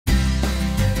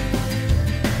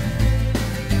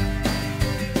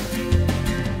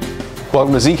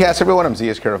Welcome to ZKast, everyone. I'm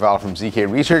ZS Caraval from ZK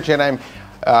Research, and I'm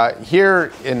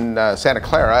here in Santa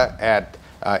Clara at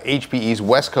HPE's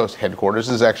West Coast headquarters.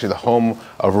 This is actually the home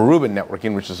of Aruba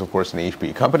Networking, which is, of course, an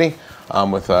HPE company.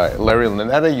 With Larry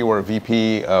Lunetta, you are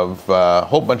VP of a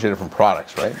whole bunch of different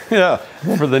products, right? Yeah,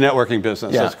 for the networking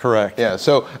business, that's correct. Yeah,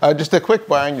 so just a quick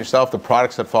bio on yourself, the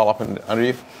products that fall up under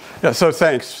you. Yeah, so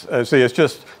thanks. See, it's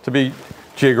just to be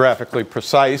geographically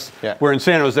precise. Yeah. We're in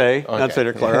San Jose, not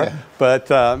Santa Clara, but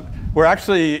we're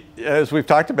actually, as we've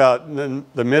talked about, in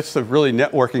the midst of really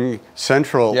networking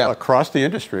central across the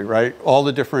industry, right? All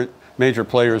the different major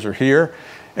players are here,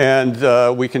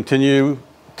 and we continue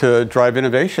to drive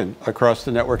innovation across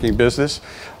the networking business.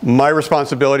 My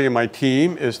responsibility and my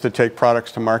team is to take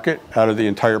products to market out of the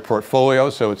entire portfolio,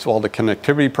 so it's all the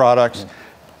connectivity products,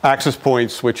 access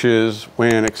points, switches,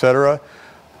 WAN, et cetera.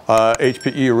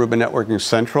 HPE Aruba Networking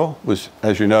Central, was,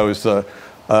 as you know, is the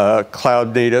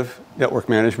cloud-native network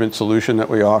management solution that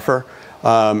we offer,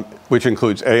 which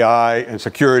includes AI and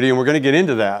security, and we're going to get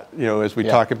into that, as we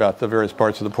talk about the various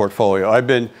parts of the portfolio. I've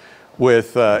been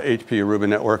with HPE Aruba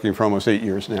Networking for almost 8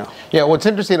 years now. Yeah, what's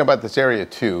interesting about this area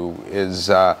too is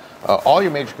all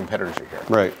your major competitors are here.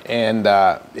 Right. And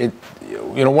as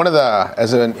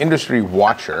an industry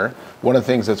watcher, one of the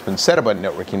things that's been said about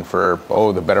networking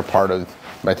for the better part of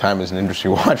my time as an industry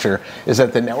watcher is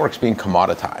that the network's being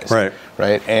commoditized. Right.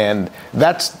 Right. And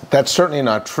that's certainly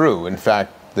not true. In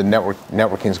fact, the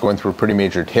networking is going through a pretty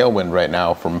major tailwind right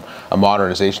now from a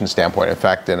modernization standpoint. In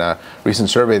fact, in a recent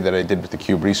survey that I did with the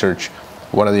Cube Research,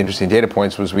 one of the interesting data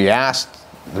points was we asked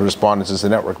the respondents, is the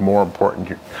network more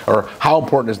important, or how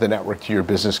important is the network to your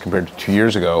business compared to 2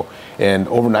 years ago? And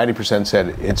over 90% said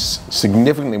it's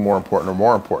significantly more important or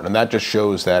more important. And that just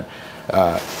shows that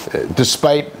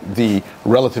despite the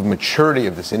relative maturity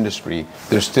of this industry,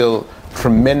 there's still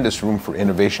tremendous room for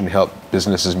innovation to help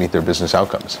businesses meet their business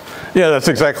outcomes. Yeah, that's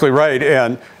exactly right.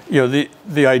 And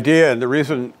the idea and the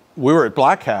reason we were at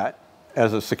Black Hat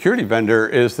as a security vendor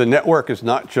is the network is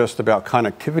not just about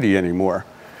connectivity anymore.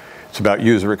 It's about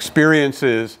user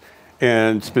experiences,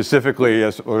 and specifically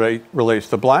as it relates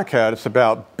to Black Hat, it's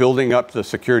about building up the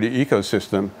security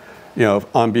ecosystem,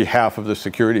 on behalf of the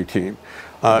security team.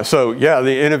 So yeah,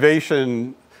 the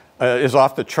innovation is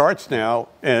off the charts now,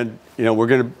 and we're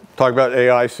going to talk about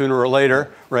AI sooner or later,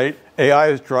 right? AI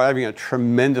is driving a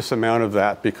tremendous amount of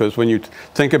that, because when you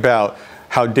think about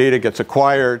how data gets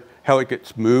acquired, how it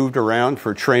gets moved around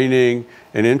for training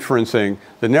and inferencing,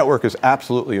 the network is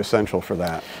absolutely essential for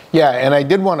that. Yeah, and I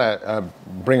did want to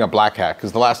bring up Black Hat,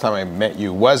 because the last time I met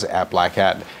you was at Black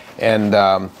Hat, and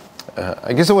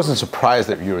I guess I wasn't surprised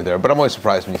that you were there, but I'm always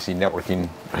surprised when you see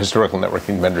historical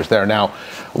networking vendors there. Now,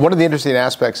 one of the interesting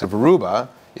aspects of Aruba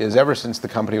is ever since the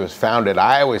company was founded,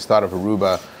 I always thought of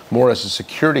Aruba more as a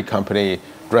security company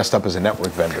dressed up as a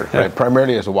network vendor, right?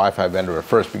 Primarily as a Wi-Fi vendor at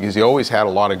first, because you always had a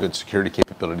lot of good security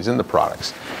capabilities in the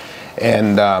products.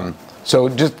 And so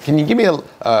just, can you give me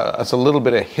us a little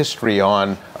bit of history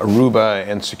on Aruba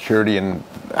and security and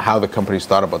how the company's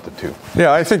thought about the two?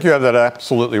 Yeah, I think you have that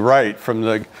absolutely right. From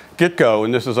the get-go,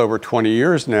 and this is over 20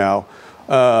 years now,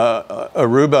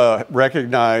 Aruba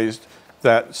recognized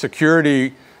that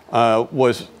security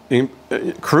was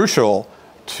crucial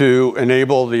to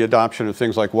enable the adoption of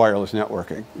things like wireless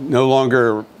networking. No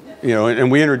longer,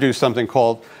 and we introduced something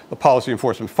called the Policy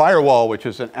Enforcement Firewall, which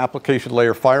is an application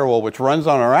layer firewall which runs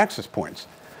on our access points,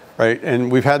 right?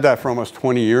 And we've had that for almost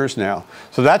 20 years now.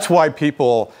 So that's why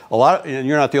people, and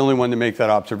you're not the only one to make that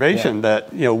observation,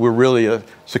 that we're really a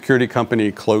security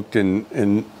company cloaked in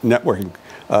networking,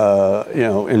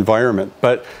 environment.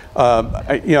 But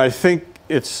I think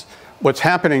it's what's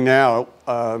happening now,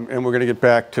 and we're going to get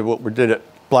back to what we did at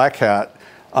Black Hat,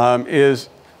 is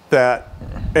that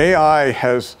AI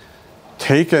has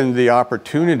taken the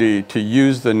opportunity to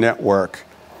use the network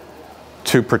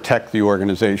to protect the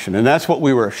organization. And that's what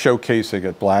we were showcasing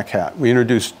at Black Hat. We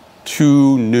introduced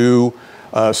two new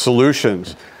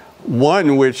solutions.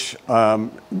 One which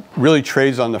really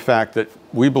trades on the fact that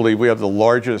we believe we have the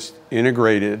largest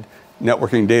integrated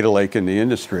networking data lake in the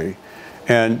industry.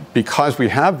 And because we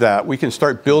have that, we can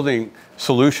start building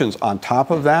solutions on top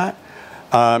of that.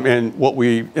 And what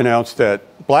we announced at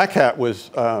Black Hat was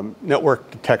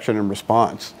network detection and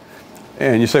response.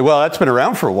 And you say, well, that's been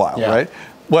around for a while, right?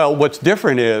 Well, what's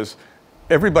different is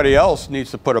everybody else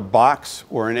needs to put a box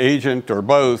or an agent or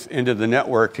both into the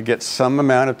network to get some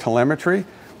amount of telemetry.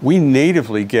 We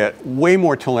natively get way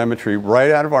more telemetry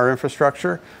right out of our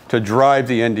infrastructure to drive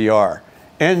the NDR.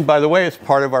 And by the way, it's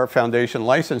part of our foundation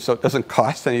license, so it doesn't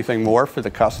cost anything more for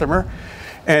the customer.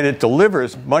 And it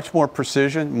delivers much more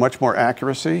precision, much more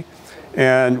accuracy.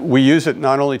 And we use it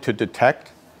not only to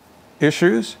detect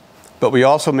issues, but we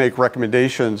also make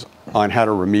recommendations on how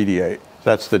to remediate.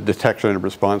 That's the detection and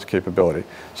response capability.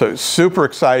 So it's super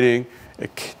exciting.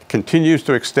 It continues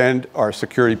to extend our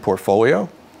security portfolio.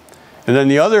 And then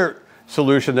the other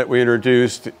solution that we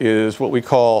introduced is what we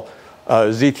call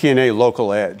ZTNA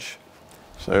Local Edge.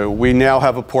 So we now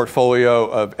have a portfolio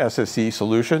of SSE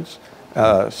solutions,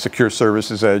 Secure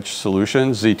Services Edge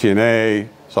solutions, ZTNA,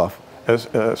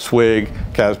 SWIG,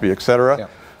 CASB, et cetera. Yeah.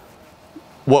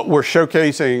 What we're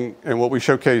showcasing and what we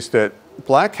showcased at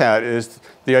Black Hat is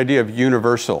the idea of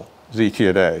universal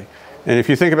ZTNA. And if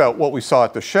you think about what we saw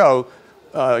at the show,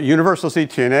 universal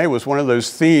ZTNA was one of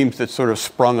those themes that sort of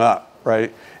sprung up,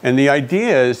 right? And the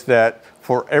idea is that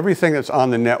for everything that's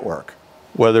on the network,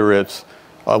 whether it's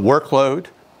a workload,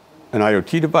 an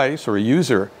IoT device, or a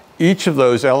user, each of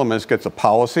those elements gets a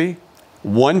policy,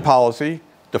 one policy,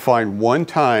 defined one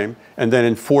time, and then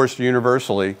enforced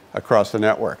universally across the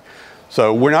network.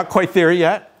 So we're not quite there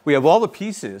yet. We have all the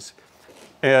pieces,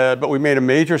 but we made a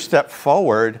major step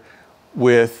forward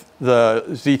with the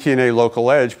ZTNA Local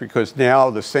Edge, because now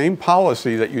the same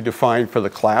policy that you defined for the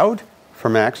cloud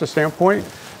from an access standpoint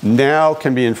now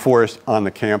can be enforced on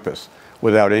the campus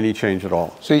without any change at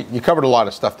all. So you covered a lot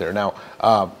of stuff there. Now,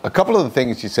 a couple of the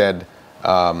things you said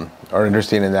are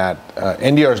interesting in that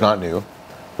NDR is not new,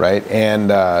 right? And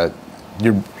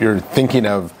you're thinking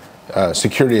of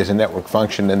security as a network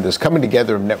function, and this coming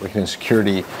together of networking and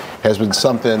security has been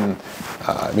something,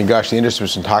 I mean, gosh, the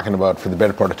industry's been talking about for the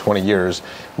better part of 20 years.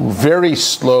 Very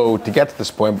slow to get to this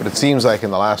point, but it seems like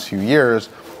in the last few years,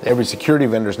 every security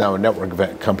vendor is now a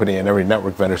network company, and every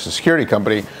network vendor is a security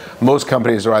company. Most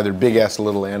companies are either big S,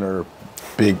 little n, or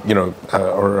big,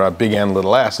 or big N,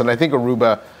 little s. And I think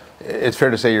Aruba, it's fair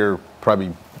to say you're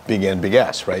probably big N, big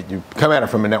S, right? You come at it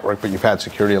from a network, but you've had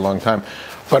security a long time.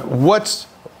 But what's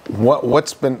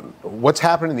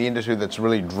happened in the industry that's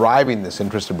really driving this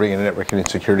interest of bringing in networking and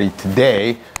security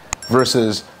today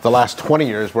versus the last 20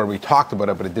 years where we talked about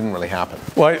it, but it didn't really happen?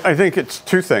 Well, I think it's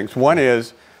two things. One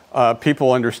is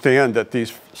people understand that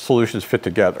these solutions fit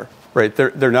together, right?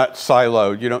 They're not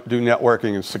siloed. You don't do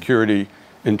networking and security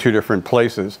in two different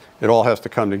places. It all has to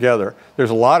come together. There's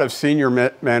a lot of senior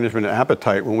management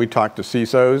appetite when we talk to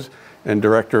CISOs and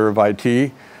director of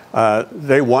IT.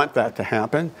 They want that to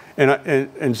happen. And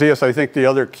ZS, I think the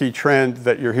other key trend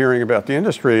that you're hearing about the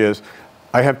industry is,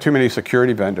 I have too many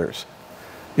security vendors.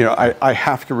 I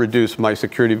have to reduce my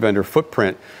security vendor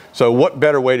footprint. So what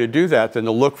better way to do that than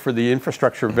to look for the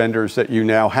infrastructure vendors that you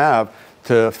now have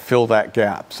to fill that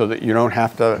gap, so that you don't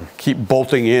have to keep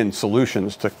bolting in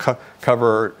solutions to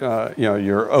cover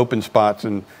your open spots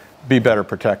and be better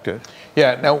protected.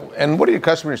 Yeah. Now, and what are your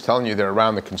customers telling you there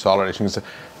around the consolidation? Because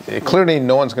clearly,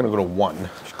 no one's going to go to one.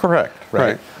 Correct.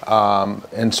 Right.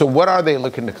 And so, what are they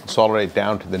looking to consolidate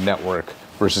down to the network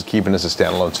versus keeping as a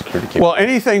standalone security capability? Well,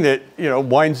 anything that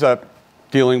winds up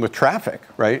dealing with traffic,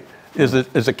 right, is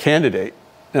a candidate.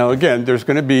 Now, again, there's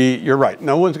going to be. You're right.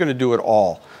 No one's going to do it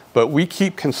all, but we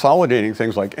keep consolidating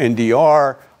things like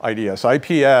NDR, IDS,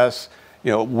 IPS,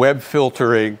 web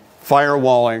filtering,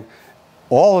 firewalling.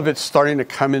 All of it's starting to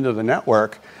come into the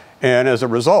network, and as a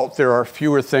result, there are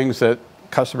fewer things that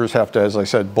customers have to, as I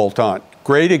said, bolt on.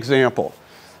 Great example,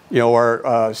 our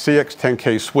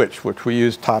CX10K switch, which we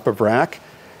use top of rack,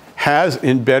 has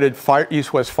embedded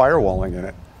east-west firewalling in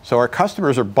it. So our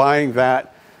customers are buying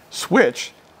that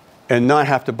switch and not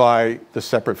have to buy the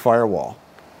separate firewall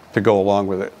to go along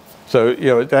with it. So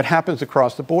that happens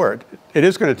across the board. It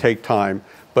is going to take time,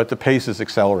 but the pace is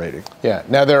accelerating. Yeah.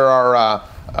 Now there are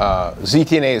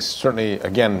ZTNA is certainly,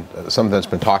 again, something that's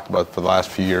been talked about for the last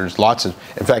few years.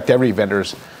 In fact, every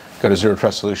vendor's got a zero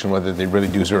trust solution, whether they really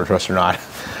do zero trust or not.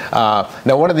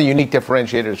 Now, one of the unique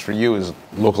differentiators for you is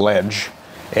local edge.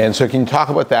 And so can you talk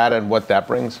about that and what that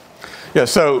brings? Yeah,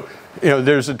 so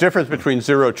there's a difference between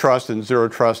zero trust and zero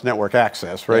trust network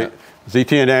access, right? Yeah.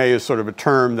 ZTNA is sort of a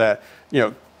term that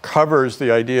covers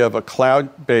the idea of a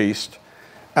cloud-based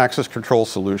access control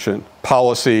solution,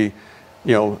 policy,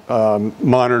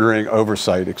 monitoring,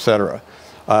 oversight, et cetera.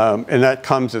 And that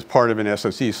comes as part of an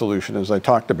SSE solution, as I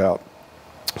talked about.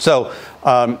 So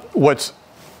what's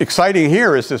exciting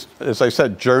here is this, as I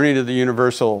said, journey to the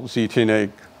universal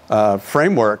ZTNA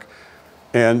framework,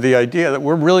 and the idea that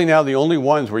we're really now the only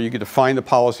ones where you get to find the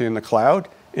policy in the cloud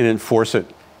and enforce it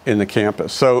in the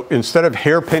campus. So instead of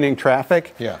hairpinning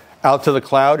traffic out to the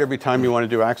cloud every time you want to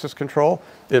do access control,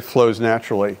 it flows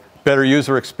naturally. Better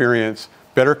user experience,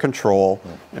 better control,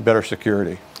 and better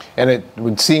security. And it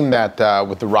would seem that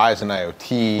with the rise in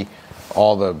IoT,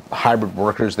 all the hybrid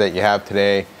workers that you have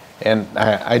today, and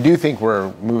I do think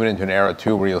we're moving into an era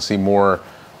too where you'll see more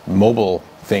mobile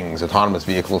things, autonomous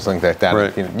vehicles, things like that.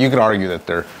 Right. You can argue that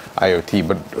they're IoT,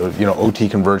 but OT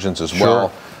convergence as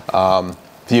well.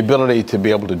 The ability to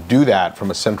be able to do that from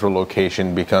a central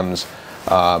location becomes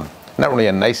not really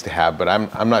a nice to have, but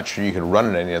I'm not sure you could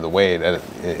run it any other way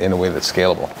in a way that's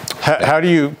scalable. How do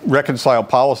you reconcile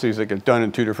policies that get done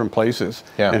in two different places?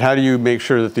 Yeah. And how do you make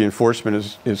sure that the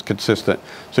enforcement is consistent?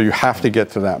 So you have to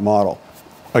get to that model.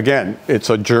 Again, it's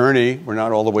a journey. We're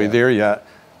not all the way there yet,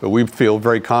 but we feel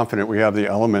very confident we have the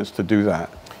elements to do that.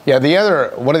 Yeah,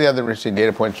 one of the other interesting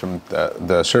data points from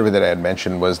the survey that I had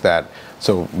mentioned was that,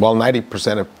 while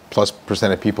 90% plus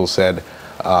of people said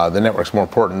the network's more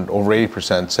important, over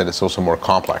 80% said it's also more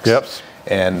complex. Yep.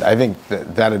 And I think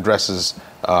that addresses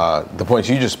the points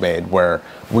you just made, where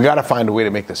we got to find a way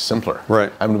to make this simpler.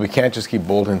 Right. I mean, we can't just keep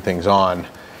bolting things on,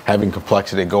 having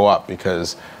complexity go up,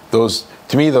 because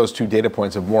to me, those two data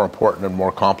points of more important and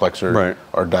more complex they're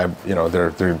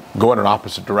going in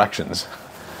opposite directions.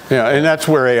 Yeah, and that's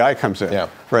where AI comes in. Yeah.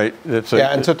 Right. And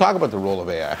so talk about the role of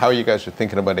AI. How you guys are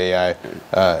thinking about AI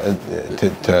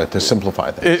to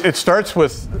simplify things. It starts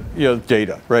with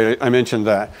data, right? I mentioned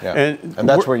that. Yeah. And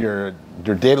that's where your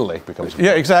data lake becomes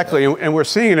important. Yeah, exactly. And we're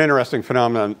seeing an interesting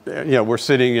phenomenon. We're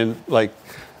sitting in like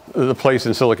the place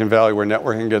in Silicon Valley where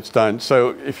networking gets done.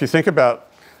 So if you think about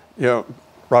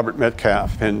Robert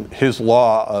Metcalfe and his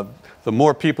law of the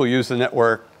more people use the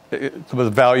network, the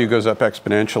value goes up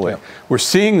exponentially. Yeah. We're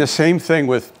seeing the same thing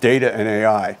with data and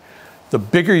AI. The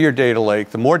bigger your data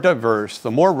lake, the more diverse,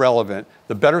 the more relevant,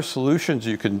 the better solutions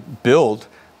you can build,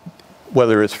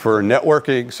 whether it's for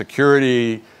networking,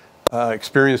 security,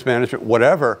 experience management,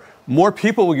 whatever, more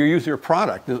people will use your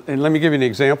product. And let me give you an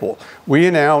example. We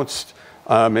announced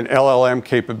an LLM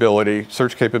capability,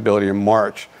 search capability in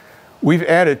March. We've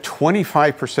added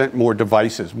 25% more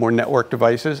devices, more network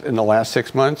devices in the last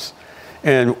 6 months.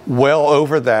 And well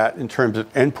over that in terms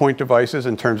of endpoint devices,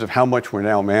 in terms of how much we're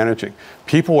now managing.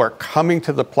 People are coming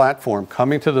to the platform,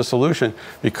 coming to the solution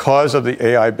because of the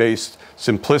AI-based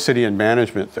simplicity and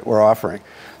management that we're offering.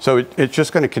 So it's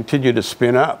just going to continue to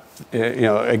spin up.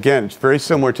 Again, it's very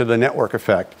similar to the network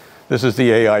effect. This is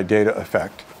the AI data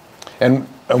effect. And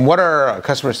what are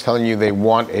customers telling you they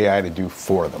want AI to do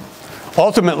for them?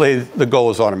 Ultimately, the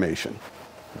goal is automation.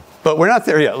 But we're not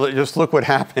there yet. Just look what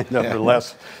happened over the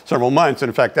last several months. And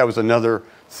in fact, that was another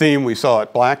theme we saw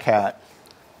at Black Hat.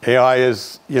 AI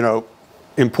is,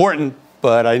 important,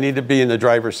 but I need to be in the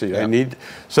driver's seat. Yeah.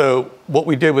 So what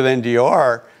we did with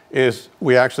NDR is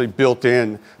we actually built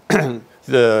in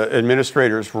the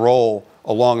administrator's role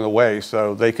along the way,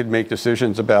 so they could make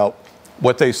decisions about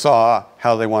what they saw,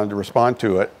 how they wanted to respond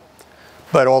to it.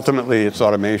 But ultimately, it's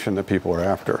automation that people are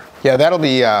after. Yeah, that'll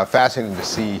be fascinating to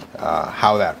see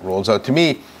how that rolls out. To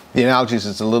me, the analogy is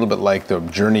it's a little bit like the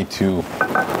journey to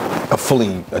a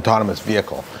fully autonomous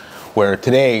vehicle, where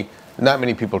today, not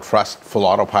many people trust full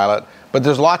autopilot, but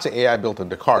there's lots of AI built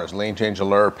into cars, lane change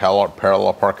alert,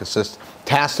 parallel park assist,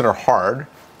 tasks that are hard,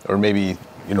 or maybe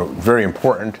very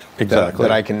important, exactly,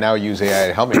 that I can now use AI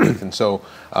to help me with. And so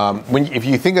if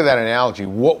you think of that analogy,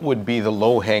 what would be the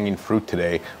low-hanging fruit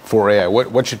today for AI?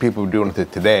 What should people be doing with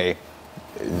it today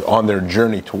on their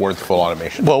journey towards full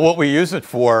automation? Well, what we use it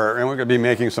for, and we're going to be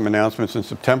making some announcements in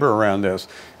September around this,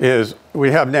 is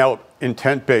we have now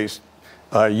intent-based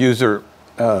user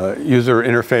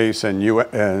interface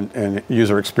and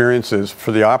user experiences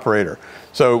for the operator.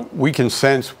 So we can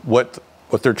sense what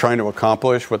they're trying to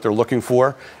accomplish, what they're looking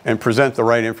for, and present the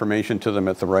right information to them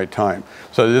at the right time.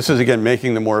 So this is, again,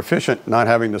 making them more efficient, not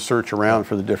having to search around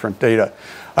for the different data.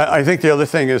 I think the other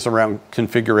thing is around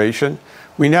configuration.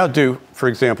 We now do, for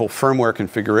example, firmware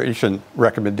configuration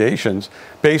recommendations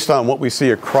based on what we see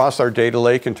across our data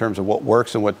lake in terms of what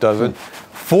works and what doesn't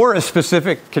for a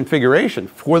specific configuration,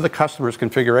 for the customer's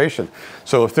configuration.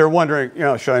 So if they're wondering,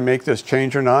 should I make this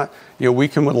change or not? We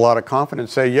can with a lot of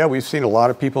confidence say, yeah, we've seen a lot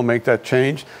of people make that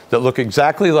change that look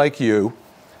exactly like you.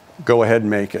 Go ahead and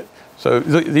make it. So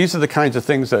these are the kinds of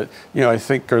things that, I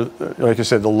think are, like I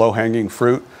said, the low-hanging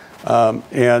fruit.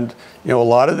 And a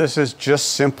lot of this is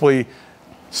just simply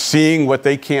seeing what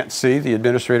they can't see, the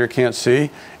administrator can't see,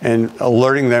 and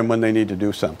alerting them when they need to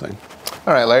do something.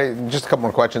 All right, Larry, just a couple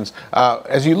more questions.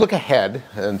 As you look ahead,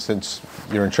 and since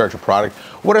you're in charge of product,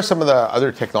 what are some of the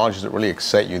other technologies that really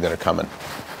excite you that are coming?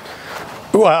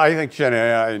 Well, I think Gen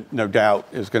AI, no doubt,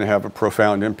 is going to have a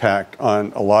profound impact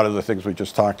on a lot of the things we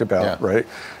just talked about, right?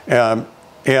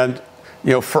 And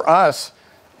for us,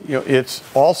 it's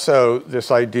also this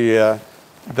idea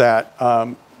that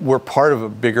we're part of a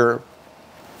bigger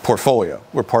portfolio.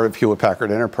 We're part of Hewlett-Packard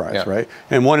Enterprise, right?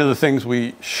 And one of the things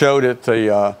we showed at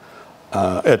the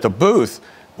booth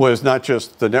was not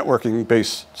just the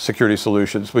networking-based security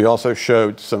solutions. We also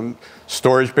showed some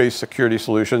storage-based security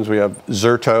solutions. We have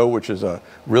Zerto, which is a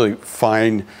really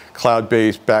fine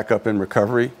cloud-based backup and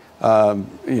recovery,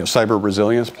 cyber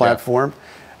resilience platform.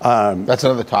 That's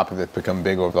another topic that's become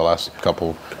big over the last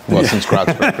couple, well, since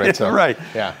CrowdStrike, right? So, right.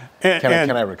 Yeah. Can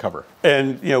I recover?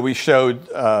 And we showed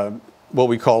what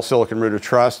we call silicon root of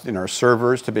trust in our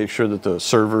servers to make sure that the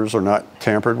servers are not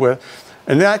tampered with.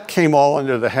 And that came all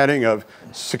under the heading of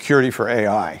security for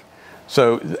AI.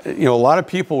 So, a lot of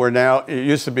people were now, it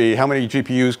used to be how many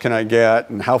GPUs can I get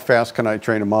and how fast can I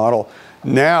train a model?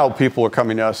 Now people are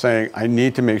coming to us saying, I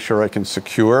need to make sure I can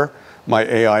secure my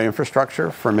AI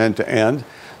infrastructure from end to end.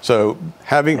 So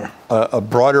having a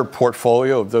broader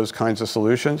portfolio of those kinds of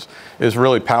solutions is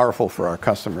really powerful for our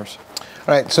customers.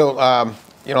 All right, so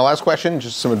last question,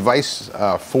 just some advice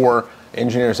for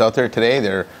engineers out there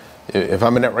today. If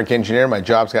I'm a network engineer, my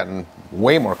job's gotten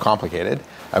way more complicated.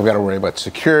 I've got to worry about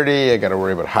security, I've got to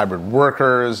worry about hybrid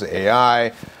workers,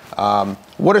 AI. How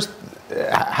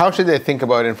should they think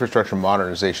about infrastructure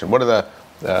modernization? What are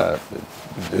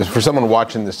for someone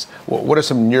watching this, what are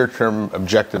some near-term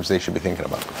objectives they should be thinking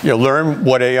about? Learn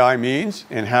what AI means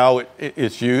and how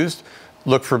it's used.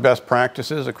 Look for best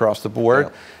practices across the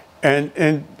board. Yeah.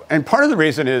 And part of the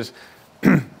reason is,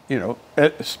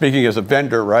 speaking as a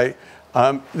vendor, right?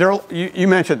 You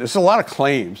mentioned there's a lot of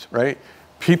claims, right?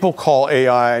 People call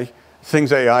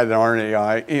things AI that aren't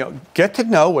AI. Get to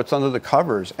know what's under the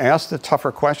covers. Ask the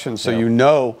tougher questions so you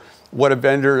know what a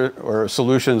vendor or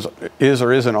solutions is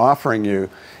or isn't offering you,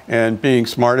 and being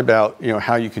smart about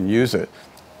how you can use it.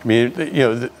 I mean,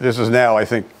 this is now, I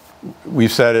think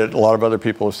we've said it, a lot of other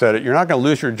people have said it, you're not going to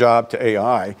lose your job to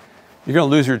AI. You're going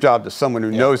to lose your job to someone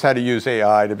who knows how to use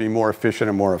AI to be more efficient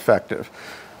and more effective.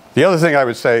 The other thing I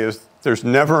would say is there's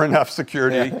never enough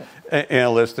security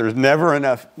analysts, there's never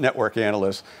enough network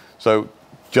analysts. So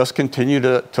just continue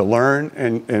to learn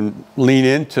and lean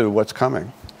into what's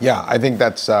coming. Yeah, I think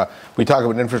that's, we talk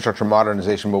about infrastructure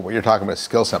modernization, but what you're talking about is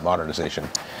skill set modernization.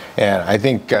 And I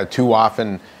think too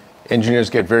often engineers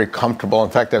get very comfortable.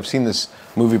 In fact, I've seen this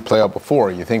movie play out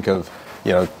before. You think of,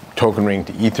 token ring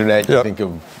to Ethernet, you think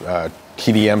of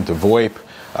TDM to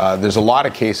VoIP. There's a lot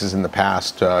of cases in the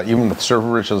past, even with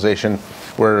server virtualization,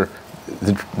 where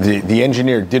the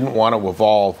engineer didn't want to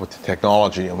evolve with the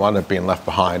technology and wound up being left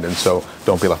behind, and so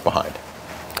don't be left behind.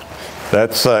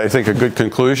 That's, I think, a good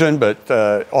conclusion, but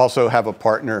also have a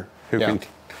partner who can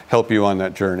help you on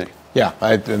that journey. Yeah,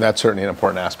 and that's certainly an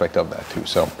important aspect of that too.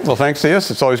 So, well, thanks, Zeus.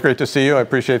 It's always great to see you. I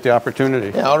appreciate the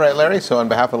opportunity. Yeah, all right, Larry. So on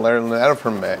behalf of Larry Lunetta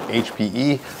from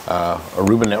HPE,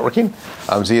 Aruba Networking,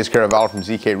 I'm Zeus Caravallo from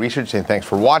ZK Research, saying thanks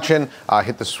for watching.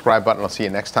 Hit the subscribe button. I'll see you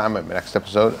next time at my next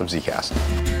episode of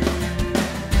ZKast.